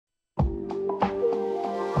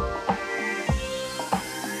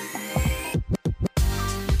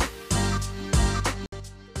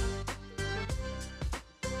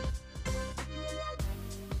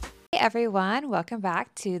everyone. Welcome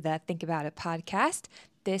back to the Think About It podcast.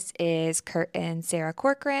 This is Kurt and Sarah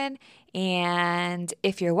Corcoran. And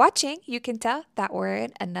if you're watching, you can tell that we're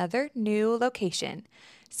in another new location.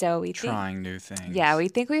 So Trying new things. we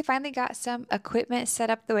think we finally got some equipment set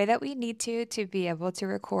up the way that we need to be able to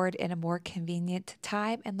record in a more convenient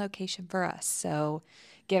time and location for us. So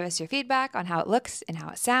give us your feedback on how it looks and how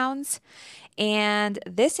it sounds. And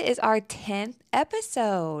this is our 10th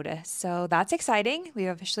episode. So that's exciting. We've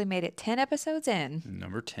officially made it 10 episodes in.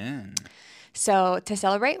 Number 10. So to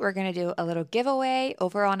celebrate, we're going to do a little giveaway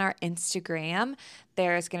over on our Instagram.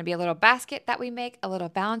 There's going to be a little basket that we make, a little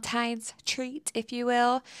Valentine's treat, if you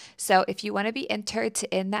will. So if you want to be entered to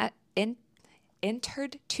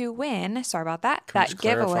win, sorry about that, Can we that just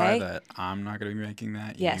giveaway. clarify that I'm not going to be making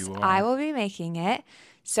that? Yes, You are. I will be making it.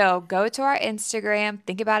 So go to our Instagram,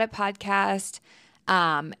 Think About It Podcast,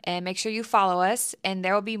 and make sure you follow us. And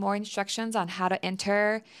there will be more instructions on how to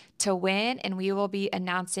enter to win. And we will be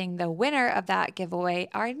announcing the winner of that giveaway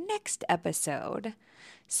our next episode.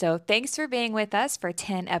 So thanks for being with us for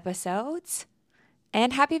 10 episodes.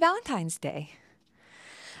 And happy Valentine's Day.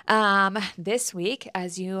 This week,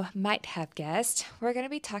 as you might have guessed, we're going to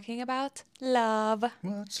be talking about love.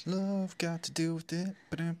 What's love got to do with it?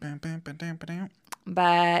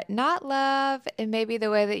 But not love in maybe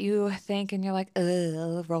the way that you think and you're like,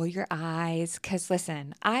 ugh, roll your eyes. Because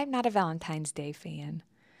listen, I'm not a Valentine's Day fan.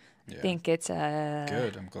 Yeah. Think it's a...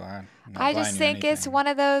 Good, I'm glad. I'm not I buying just you think it's anything. one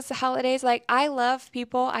of those holidays. Like, I love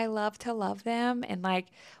people. I love to love them. And like,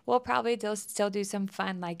 we'll probably still do some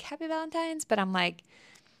fun, like, Happy Valentine's. But I'm like,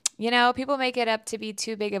 you know, people make it up to be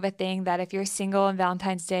too big of a thing that if you're single on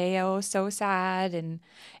Valentine's Day, oh, so sad. And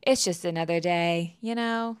it's just another day, you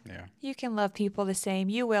know? Yeah. You can love people the same.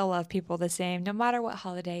 You will love people the same, no matter what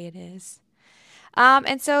holiday it is.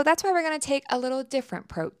 And so that's why we're going to take a little different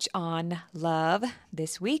approach on love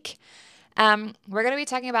this week. We're going to be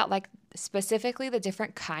talking about like specifically the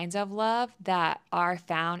different kinds of love that are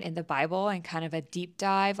found in the Bible and kind of a deep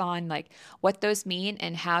dive on like what those mean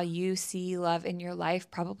and how you see love in your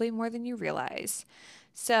life, probably more than you realize.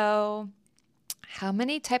 So, how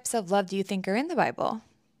many types of love do you think are in the Bible?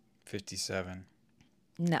 57.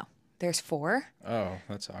 No, there's 4. Oh,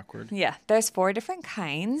 that's awkward. Yeah, there's 4 different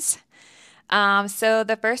kinds. So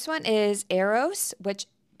the first one is eros, which,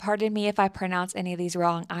 pardon me if I pronounce any of these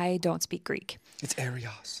wrong. I don't speak Greek. It's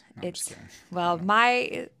Arios. No, I'm just kidding. Well,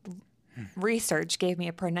 my research gave me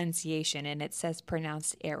a pronunciation, and it says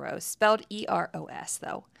pronounced eros, spelled E-R-O-S,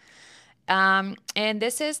 though. And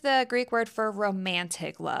this is the Greek word for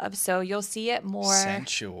romantic love. So you'll see it more.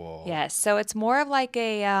 Sensual. Yes. So it's more of like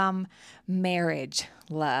a marriage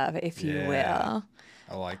love, if you Yeah. will.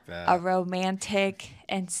 I like that. A romantic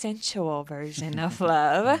and sensual version of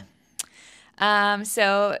love.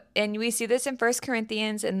 And we see this in 1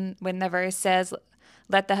 Corinthians, and when the verse says,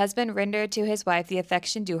 let the husband render to his wife the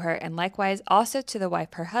affection due her, and likewise also to the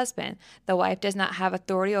wife her husband. The wife does not have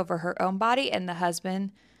authority over her own body,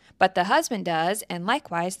 but the husband does, and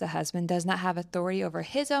likewise the husband does not have authority over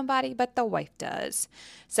his own body, but the wife does.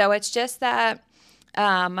 So it's just that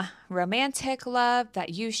romantic love that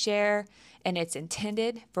you share, and it's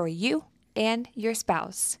intended for you and your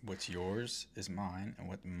spouse. What's yours is mine, and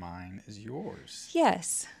what mine is yours.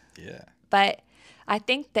 Yes. Yeah. But I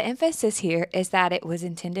think the emphasis here is that it was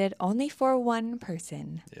intended only for one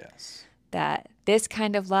person. Yes. That this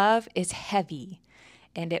kind of love is heavy,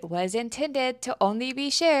 and it was intended to only be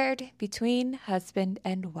shared between husband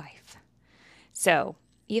and wife. So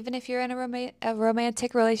even if you're in a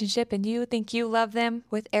romantic relationship and you think you love them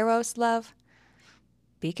with eros love,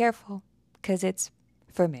 be careful, because it's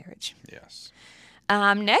for marriage. Yes.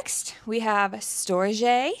 Next, we have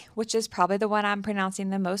storge, which is probably the one I'm pronouncing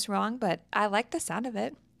the most wrong, but I like the sound of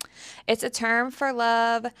it. It's a term for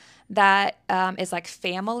love that is like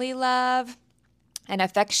family love, an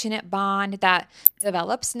affectionate bond that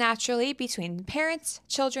develops naturally between parents,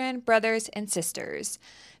 children, brothers, and sisters.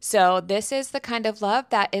 So this is the kind of love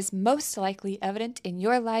that is most likely evident in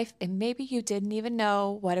your life, and maybe you didn't even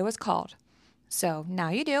know what it was called. So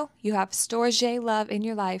now you do. You have storge love in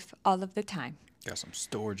your life all of the time. Got some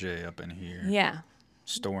storge up in here. Yeah.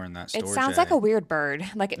 Storing that storge. It sounds like a weird bird.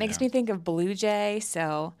 Like it makes Yeah. me think of blue jay.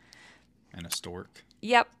 So, And a stork.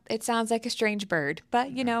 yep, it sounds like a strange bird,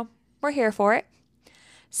 but you know, we're here for it.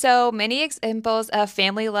 So many examples of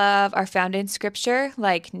family love are found in scripture,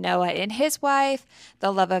 like Noah and his wife, the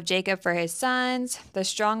love of Jacob for his sons, the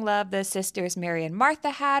strong love the sisters Mary and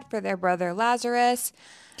Martha had for their brother Lazarus.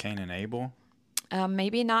 Cain and Abel.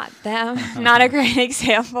 Maybe not them. Not a great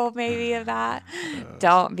example, maybe, of that.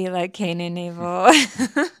 Don't be like Cain and Abel.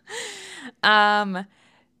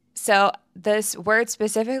 So this word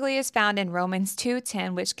specifically is found in Romans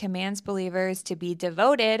 2:10, which commands believers to be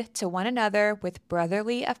devoted to one another with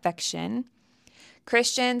brotherly affection.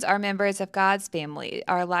 Christians are members of God's family.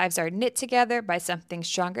 Our lives are knit together by something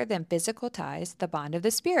stronger than physical ties, the bond of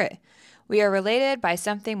the Spirit. We are related by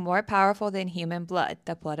something more powerful than human blood,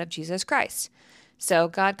 the blood of Jesus Christ. So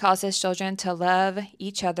God calls his children to love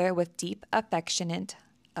each other with deep, affectionate,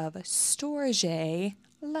 of storge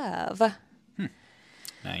love.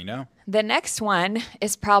 Now you know. The next one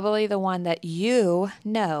is probably the one that you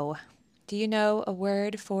know. Do you know a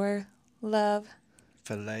word for love?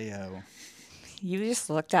 Phileo. You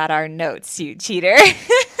just looked at our notes, you cheater.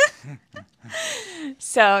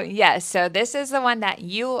 So, yes, so this is the one that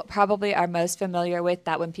you probably are most familiar with,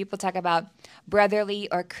 that when people talk about brotherly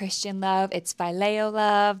or Christian love, it's phileo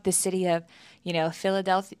love, the city of,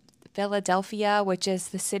 Philadelphia, which is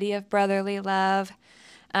the city of brotherly love.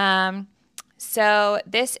 So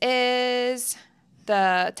this is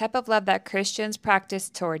the type of love that Christians practice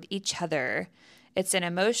toward each other. It's an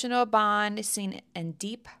emotional bond seen in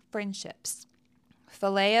deep friendships.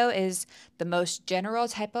 Phileo is the most general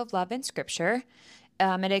type of love in Scripture.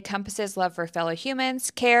 It encompasses love for fellow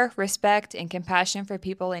humans, care, respect, and compassion for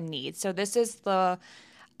people in need. So this is the,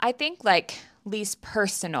 I think, like least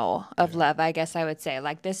personal of love, I guess I would say.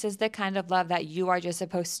 Like this is the kind of love that you are just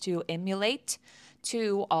supposed to emulate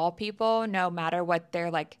to all people, no matter what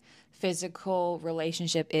their like physical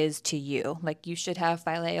relationship is to you. Like you should have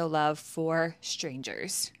phileo love for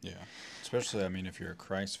strangers. Yeah. Especially, I mean, if you're a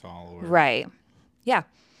Christ follower. Right. Yeah.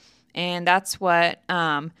 And that's what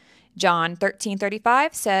John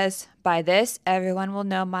 13:35 says, "By this everyone will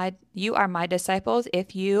know you are my disciples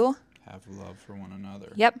if you have love for one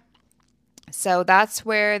another." Yep. So that's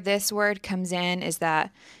where this word comes in, is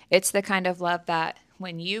that it's the kind of love that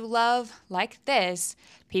when you love like this,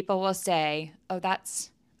 people will say, "Oh, that's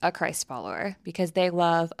a Christ follower," because they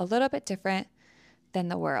love a little bit different than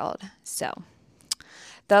the world. So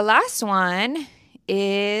the last one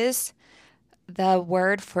is the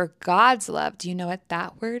word for God's love. Do you know what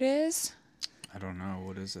that word is? I don't know.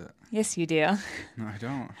 What is it? Yes, you do. No, I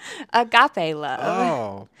don't. Agape love.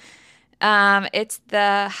 Oh. It's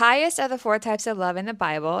the highest of the 4 types of love in the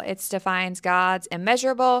Bible. It defines God's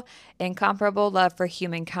immeasurable, incomparable love for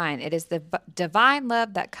humankind. It is the divine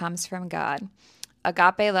love that comes from God.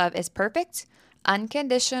 Agape love is perfect,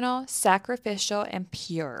 unconditional, sacrificial, and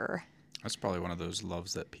pure. That's probably one of those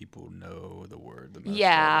loves that people know the word the most.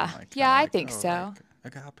 Yeah. Like, Yeah, I like, think so.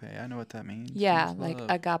 Like agape, I know what that means. Yeah, It's like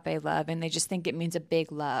love. agape love. And they just think it means a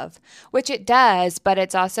big love, which it does. But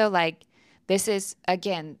it's also like, this is,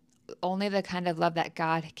 again, only the kind of love that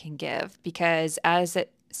God can give, because as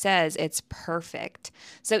it says, it's perfect.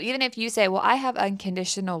 So even if you say, well, I have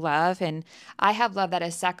unconditional love and I have love that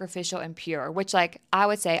is sacrificial and pure, which, like, I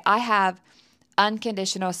would say I have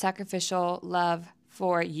unconditional sacrificial love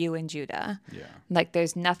for you and Judah. Yeah. Like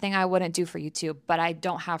there's nothing I wouldn't do for you too, but I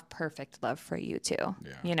don't have perfect love for you too.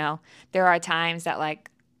 Yeah. You know, there are times that like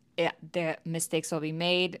the mistakes will be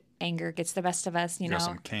made. Anger gets the best of us, you know. Got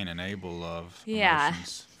some Cain and Abel love. Yeah.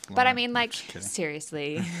 Emotions But I flowing. mean, I'm like, just kidding.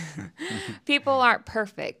 seriously, people aren't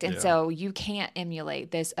perfect. And Yeah. so you can't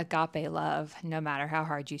emulate this agape love no matter how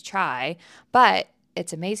hard you try. But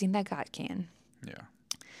it's amazing that God can. Yeah.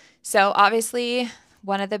 So obviously,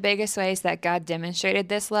 one of the biggest ways that God demonstrated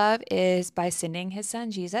this love is by sending his son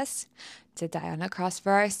Jesus to die on a cross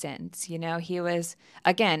for our sins. You know, he was,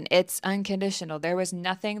 again, it's unconditional. There was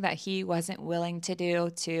nothing that he wasn't willing to do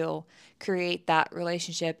to create that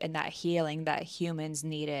relationship and that healing that humans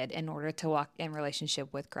needed in order to walk in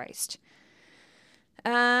relationship with Christ.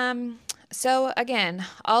 So again,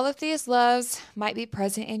 all of these loves might be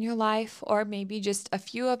present in your life, or maybe just a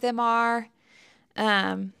few of them are.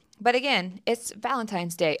 But again, it's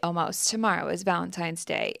Valentine's Day almost. Tomorrow is Valentine's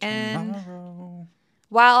Day. And Tomorrow.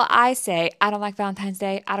 while I say I don't like Valentine's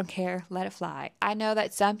Day, I don't care, let it fly. I know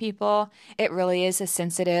that some people, it really is a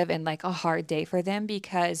sensitive and like a hard day for them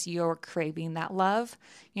because you're craving that love,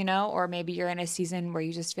 you know, or maybe you're in a season where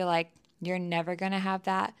you just feel like you're never going to have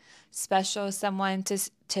that special someone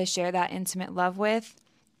to share that intimate love with.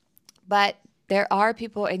 But there are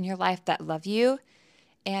people in your life that love you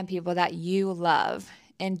and people that you love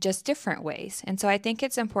in just different ways. And so I think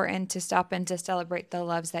it's important to stop and to celebrate the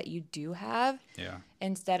loves that you do have. Yeah.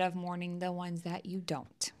 Instead of mourning the ones that you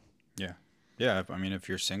don't. Yeah. Yeah. I mean, if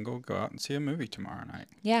you're single, go out and see a movie tomorrow night.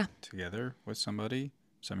 Yeah. Together with somebody,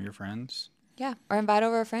 some of your friends. Yeah. Or invite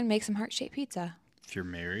over a friend, make some heart-shaped pizza. If you're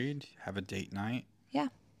married, have a date night. Yeah.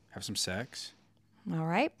 Have some sex. All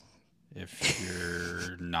right. If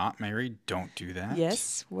you're not married, don't do that.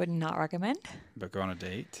 Yes, would not recommend. But go on a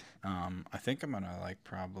date. I think I'm gonna like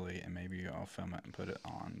probably, and maybe I'll film it and put it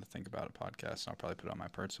on the Think About It podcast. I'll probably put it on my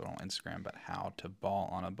personal Instagram about how to ball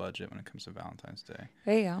on a budget when it comes to Valentine's Day.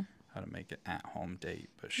 There you go. How to make it at home date,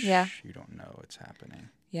 but Yeah. you don't know it's happening.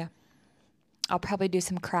 Yeah. I'll probably do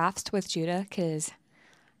some crafts with Judah because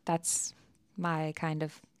that's my kind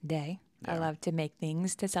of day. I Yeah. love to make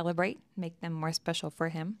things to celebrate, make them more special for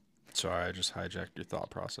him. Sorry, I just hijacked your thought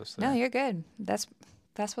process there. No, you're good. That's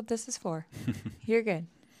what this is for. You're good.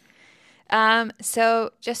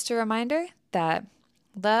 So just a reminder that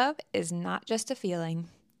love is not just a feeling.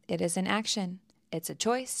 It is an action. It's a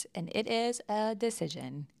choice and it is a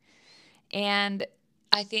decision. And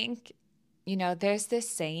I think, there's this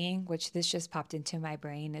saying, which this just popped into my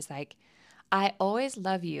brain, is like, I always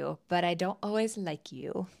love you, but I don't always like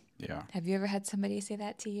you. Yeah. Have you ever had somebody say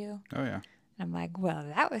that to you? Oh yeah. And I'm like, well,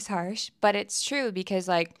 that was harsh, but it's true because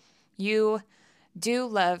like you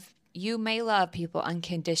you may love people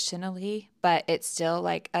unconditionally, but it's still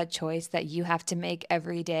like a choice that you have to make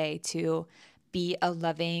every day to be a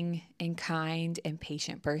loving and kind and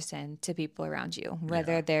patient person to people around you,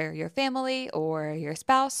 whether Yeah. they're your family or your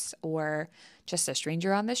spouse or just a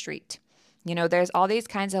stranger on the street. There's all these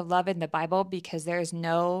kinds of love in the Bible because there's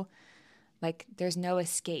no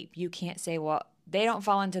escape. You can't say, well, they don't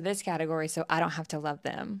fall into this category, so I don't have to love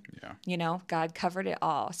them. Yeah. God covered it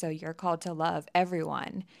all. So you're called to love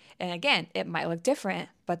everyone. And again, it might look different,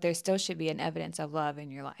 but there still should be an evidence of love in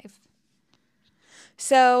your life.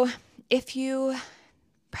 So if you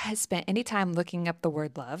have spent any time looking up the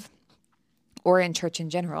word love or in church in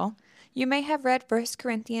general, you may have read 1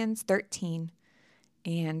 Corinthians 13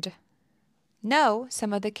 and know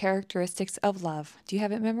some of the characteristics of love. Do you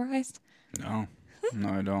have it memorized? No. No,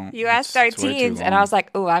 I don't. You asked our It's way too teens, and I long. was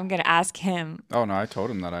like, oh, I'm going to ask him. Oh no, I told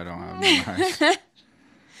him that I don't have memorized.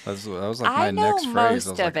 That was like my I know next phrase. I was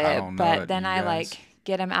most like, of I it, don't know but it, then you I guys. like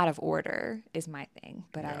get them out of order is my thing,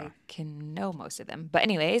 but Yeah. I can know most of them. But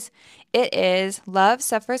anyways, it is love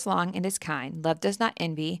suffers long and is kind. Love does not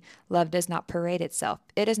envy. Love does not parade itself.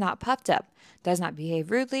 It is not puffed up, does not behave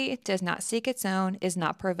rudely, does not seek its own, is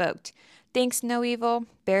not provoked, thinks no evil,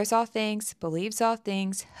 bears all things, believes all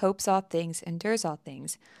things, hopes all things, endures all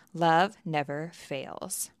things. Love never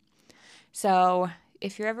fails. So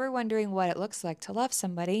if you're ever wondering what it looks like to love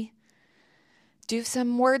somebody, do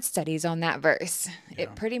some word studies on that verse. Yeah.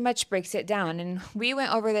 It pretty much breaks it down. And we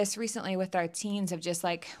went over this recently with our teens of just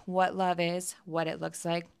like what love is, what it looks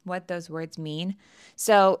like, what those words mean.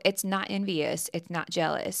 So it's not envious. It's not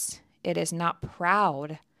jealous. It is not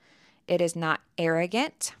proud. It is not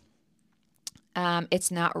arrogant.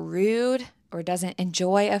 It's not rude or doesn't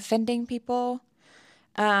enjoy offending people.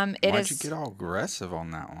 Why'd you get all aggressive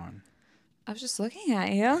on that one? I was just looking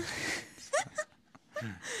at you.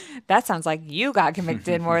 That sounds like you got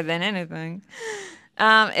convicted more than anything.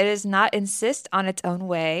 It does not insist on its own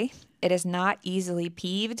way. It is not easily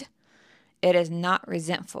peeved. It is not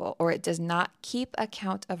resentful, or it does not keep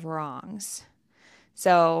account of wrongs.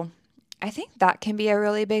 So I think that can be a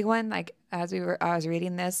really big one. Like I was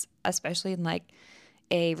reading this, especially in like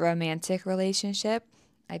a romantic relationship,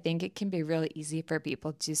 I think it can be really easy for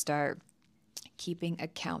people to start keeping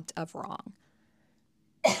account of wrong.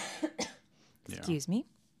 Yeah. Excuse me.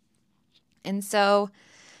 And so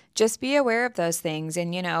just be aware of those things.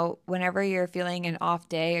 And, whenever you're feeling an off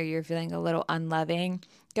day or you're feeling a little unloving,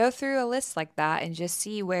 go through a list like that and just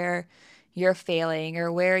see where you're failing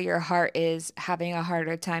or where your heart is having a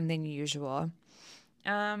harder time than usual.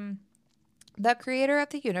 The creator of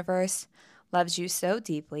the universe loves you so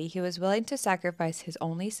deeply, he was willing to sacrifice his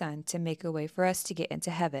only son to make a way for us to get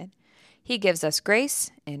into heaven. He gives us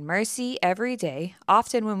grace and mercy every day,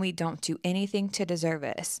 often when we don't do anything to deserve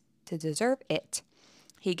it.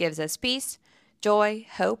 He gives us peace, joy,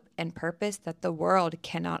 hope, and purpose that the world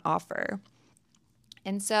cannot offer.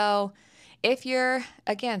 And so, if you're,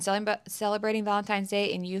 again, celebrating Valentine's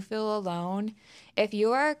Day and you feel alone, if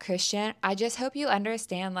you are a Christian, I just hope you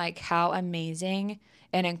understand like how amazing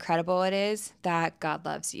and incredible it is that God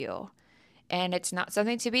loves you. And it's not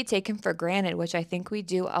something to be taken for granted, which I think we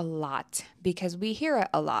do a lot because we hear it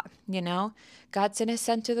a lot, God sent his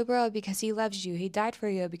son to the world because he loves you. He died for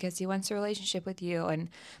you because he wants a relationship with you. And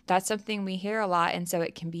that's something we hear a lot. And so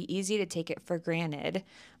it can be easy to take it for granted.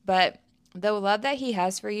 But the love that he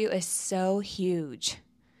has for you is so huge.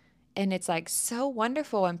 And it's like so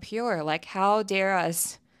wonderful and pure. Like, how dare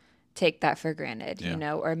us take that for granted,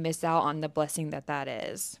 Yeah. or miss out on the blessing that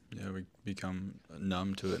is. Yeah, we become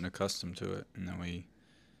numb to it and accustomed to it, and then we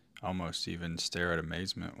almost even stare at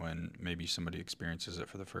amazement when maybe somebody experiences it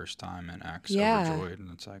for the first time and acts Yeah. overjoyed.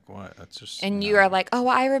 And it's like, what? That's just, And you are like, oh,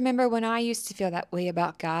 I remember when I used to feel that way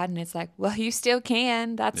about God. And it's like, well, you still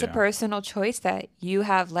can. That's a yeah. personal choice that you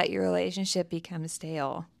have let your relationship become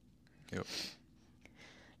stale. Yep.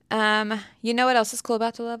 You know what else is cool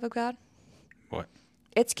about the love of God? What?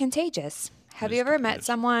 It's contagious. Have It you is ever met contagious.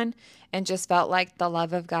 someone and just felt like the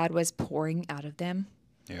love of God was pouring out of them?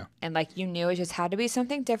 Yeah. And like you knew it just had to be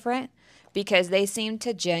something different because they seemed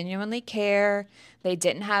to genuinely care. They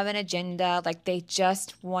didn't have an agenda. Like they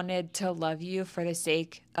just wanted to love you for the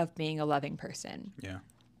sake of being a loving person. Yeah.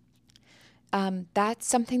 That's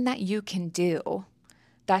something that you can do.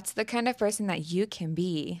 That's the kind of person that you can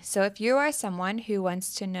be. So if you are someone who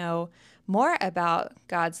wants to know more about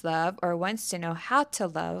God's love or wants to know how to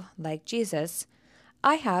love like Jesus,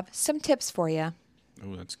 I have some tips for you.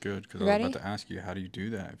 Oh, that's good. Because You I was about ready? to ask you, how do you do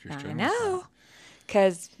that if you're I struggling with that? know.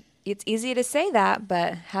 Because it's easy to say that,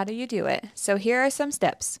 but how do you do it? So here are some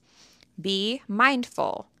steps. Be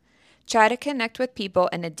mindful. Try to connect with people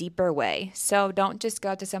in a deeper way. So don't just go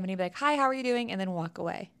up to somebody and be like, hi, how are you doing? And then walk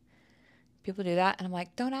away. People do that. And I'm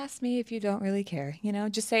like, don't ask me if you don't really care.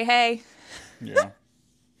 Just say, hey. Yeah.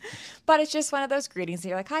 But it's just one of those greetings.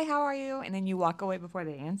 You're like, hi, how are you? And then you walk away before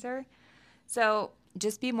they answer. So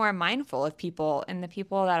just be more mindful of people and the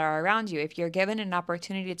people that are around you. If you're given an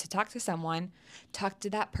opportunity to talk to someone, talk to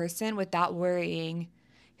that person without worrying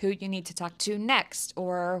who you need to talk to next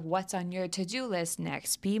or what's on your to-do list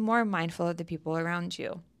next. Be more mindful of the people around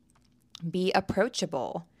you. Be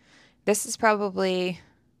approachable. This is probably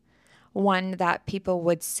one that people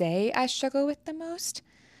would say I struggle with the most.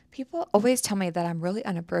 People always tell me that I'm really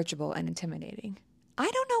unapproachable and intimidating. I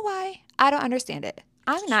don't know why. I don't understand it.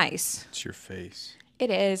 I'm nice. It's your face. It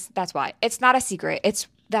is. That's why. It's not a secret. It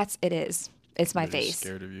is. It's my Everybody's face.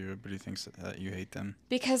 scared of you. Everybody thinks that you hate them.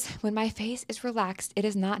 Because when my face is relaxed, it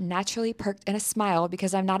is not naturally perked in a smile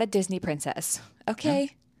because I'm not a Disney princess.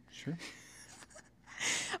 Okay? Sure.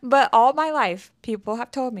 But all my life, people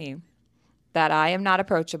have told me that I am not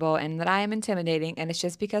approachable and that I am intimidating, and it's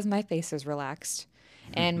just because my face is relaxed.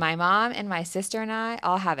 And my mom and my sister and I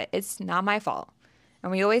all have it. It's not my fault.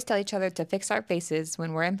 And we always tell each other to fix our faces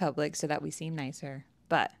when we're in public so that we seem nicer.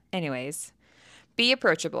 But, anyways, be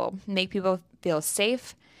approachable, make people feel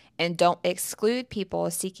safe, and don't exclude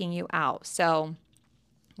people seeking you out. So,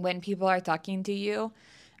 when people are talking to you,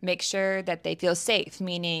 make sure that they feel safe,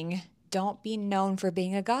 meaning don't be known for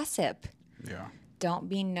being a gossip. Yeah. Don't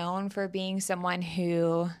be known for being someone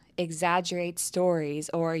who exaggerates stories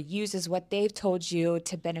or uses what they've told you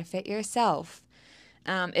to benefit yourself.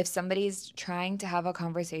 If somebody's trying to have a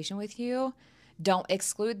conversation with you, don't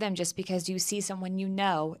exclude them just because you see someone you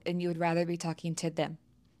know and you would rather be talking to them.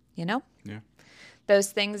 You know? Yeah.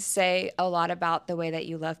 Those things say a lot about the way that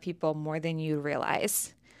you love people more than you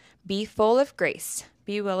realize. Be full of grace.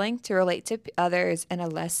 Be willing to relate to others in a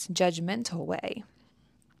less judgmental way.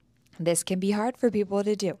 This can be hard for people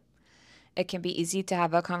to do. It can be easy to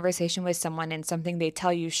have a conversation with someone and something they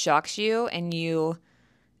tell you shocks you and you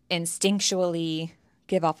instinctually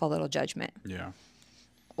give off a little judgment. Yeah.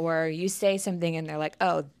 Or you say something and they're like,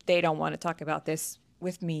 oh, they don't want to talk about this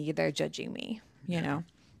with me. They're judging me, you know?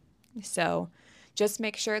 So just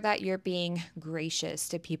make sure that you're being gracious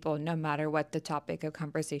to people no matter what the topic of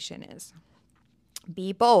conversation is.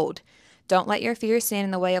 Be bold. Don't let your fear stand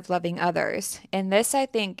in the way of loving others. And this, I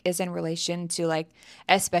think, is in relation to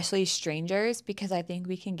especially strangers, because I think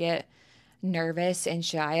we can get nervous and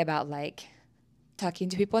shy about talking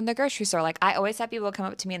to people in the grocery store. I always have people come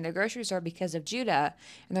up to me in the grocery store because of Judah.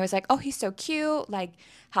 And they're always like, oh, he's so cute.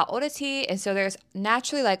 How old is he? And so there's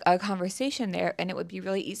naturally a conversation there. And it would be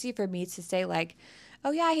really easy for me to say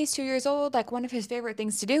oh yeah, he's 2 years old. One of his favorite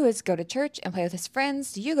things to do is go to church and play with his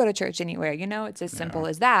friends. Do you go to church anywhere? It's as simple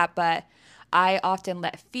as that. But I often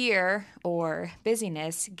let fear or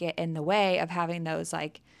busyness get in the way of having those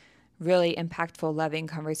really impactful, loving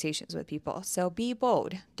conversations with people. So be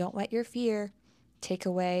bold. Don't let your fear take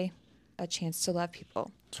away a chance to love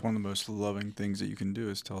people. It's one of the most loving things that you can do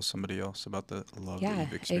is tell somebody else about the love that Yeah,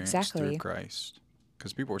 you've experienced exactly. through Christ.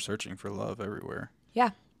 Because people are searching for love everywhere. Yeah.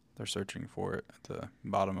 They're searching for it at the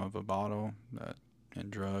bottom of a bottle, in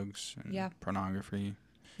drugs and pornography.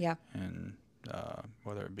 Yeah. And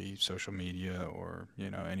whether it be social media or,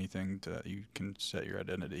 anything that you can set your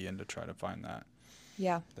identity in to try to find that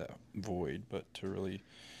void. But to really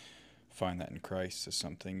find that in Christ is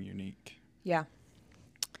something unique. Yeah.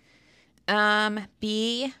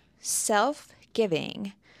 Be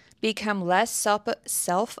self-giving. Become less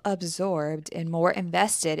self-absorbed and more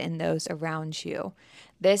invested in those around you.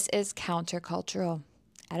 This is countercultural.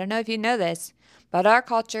 I don't know if you know this, But our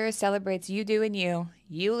culture celebrates you doing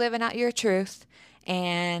you living out your truth,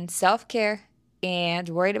 and self-care, and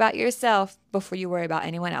worried about yourself before you worry about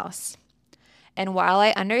anyone else. And while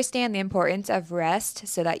I understand the importance of rest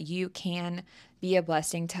so that you can be a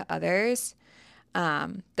blessing to others,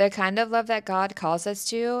 the kind of love that God calls us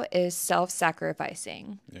to is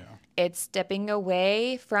self-sacrificing. Yeah. It's stepping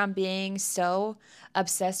away from being so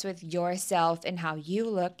obsessed with yourself and how you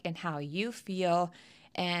look and how you feel,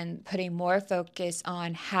 and putting more focus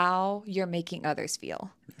on how you're making others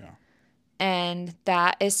feel. Yeah. And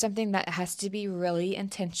that is something that has to be really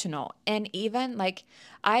intentional. And even like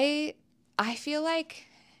I feel like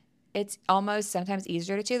it's almost sometimes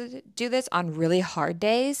easier to do this on really hard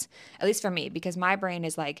days, at least for me, because my brain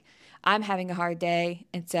is like, I'm having a hard day,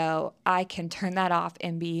 and so I can turn that off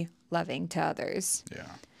and be loving to others. Yeah.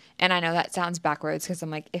 And I know that sounds backwards, because I'm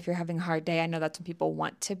like, if you're having a hard day, I know that's when people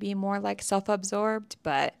want to be more like self-absorbed,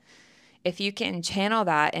 but if you can channel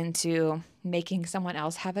that into making someone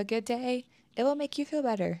else have a good day, it will make you feel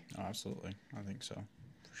better. Oh, absolutely. I think so,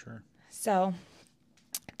 for sure. So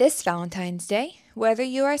this Valentine's Day, whether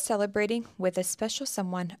you are celebrating with a special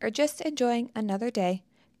someone or just enjoying another day,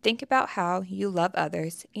 think about how you love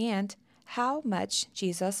others and how much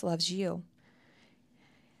Jesus loves you.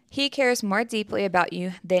 He cares more deeply about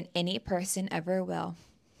you than any person ever will,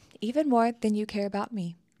 even more than you care about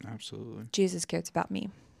me. Absolutely. Jesus cares about me.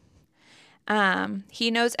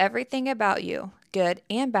 He knows everything about you, good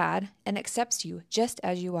and bad, and accepts you just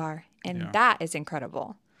as you are. And that is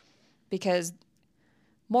incredible, because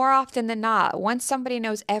more often than not, once somebody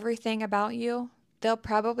knows everything about you, they'll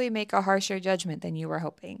probably make a harsher judgment than you were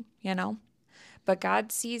hoping, you know? But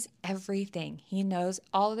God sees everything. He knows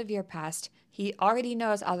all of your past. He already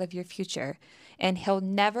knows all of your future. And He'll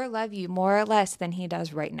never love you more or less than He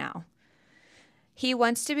does right now. He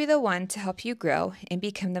wants to be the one to help you grow and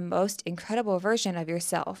become the most incredible version of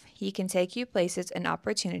yourself. He can take you places and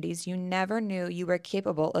opportunities you never knew you were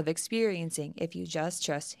capable of experiencing if you just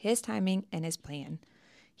trust His timing and His plan.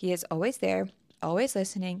 He is always there, always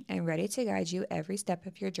listening, and ready to guide you every step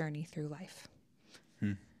of your journey through life.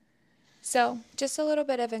 So just a little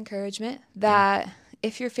bit of encouragement that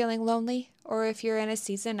if you're feeling lonely, or if you're in a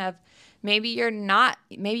season of maybe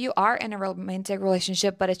you are in a romantic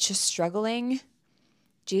relationship, but it's just struggling,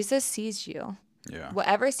 Jesus sees you. Yeah.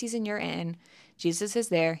 Whatever season you're in, Jesus is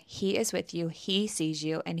there. He is with you. He sees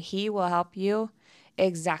you, and He will help you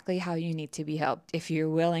exactly how you need to be helped if you're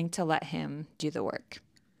willing to let Him do the work.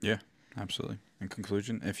 Yeah, absolutely. In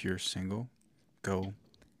conclusion, if you're single, go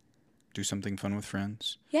do something fun with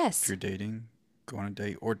friends. Yes. If you're dating, go on a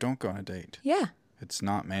date, or don't go on a date. Yeah. It's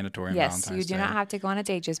not mandatory on Yes, Valentine's Day. you do not have to go on a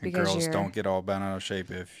date just because girls don't get all bent out of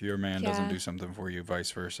shape if your man doesn't Yeah. do something for you,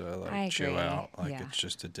 vice versa. I Like, chill agree. out. Like, Yeah. it's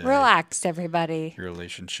just a day. Relax, everybody. Your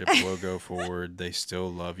relationship will go forward. They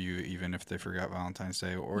still love you even if they forgot Valentine's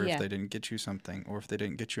Day, or Yeah. if they didn't get you something, or if they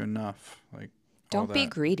didn't get you enough. Like, all Don't be that.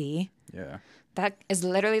 greedy. Yeah. That is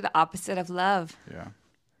literally the opposite of love. Yeah.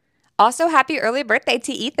 Also, happy early birthday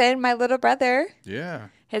to Ethan, my little brother. Yeah.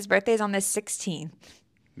 His birthday's on the 16th.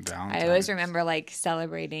 Valentine's. I always remember like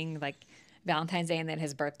celebrating like Valentine's Day and then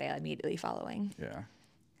his birthday immediately following. Yeah.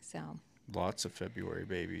 So Lots of February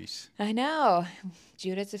babies. I know.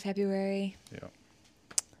 Judith's a February. Yeah.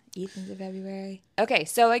 Ethan's a February. Okay,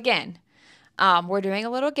 so again, we're doing a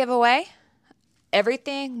little giveaway.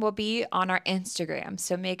 Everything will be on our Instagram,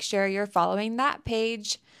 so make sure you're following that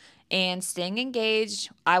page and staying engaged.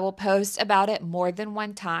 I will post about it more than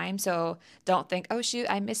one time, so don't think, oh shoot,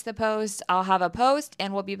 I missed the post. I'll have a post,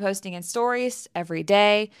 and we'll be posting in stories every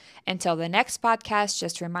day until the next podcast.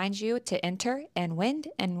 Just remind you to enter and win,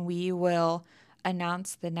 and we will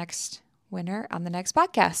announce the next winner on the next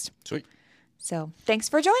podcast. Sweet. So thanks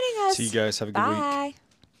for joining us. See you guys. Have a good week. Bye.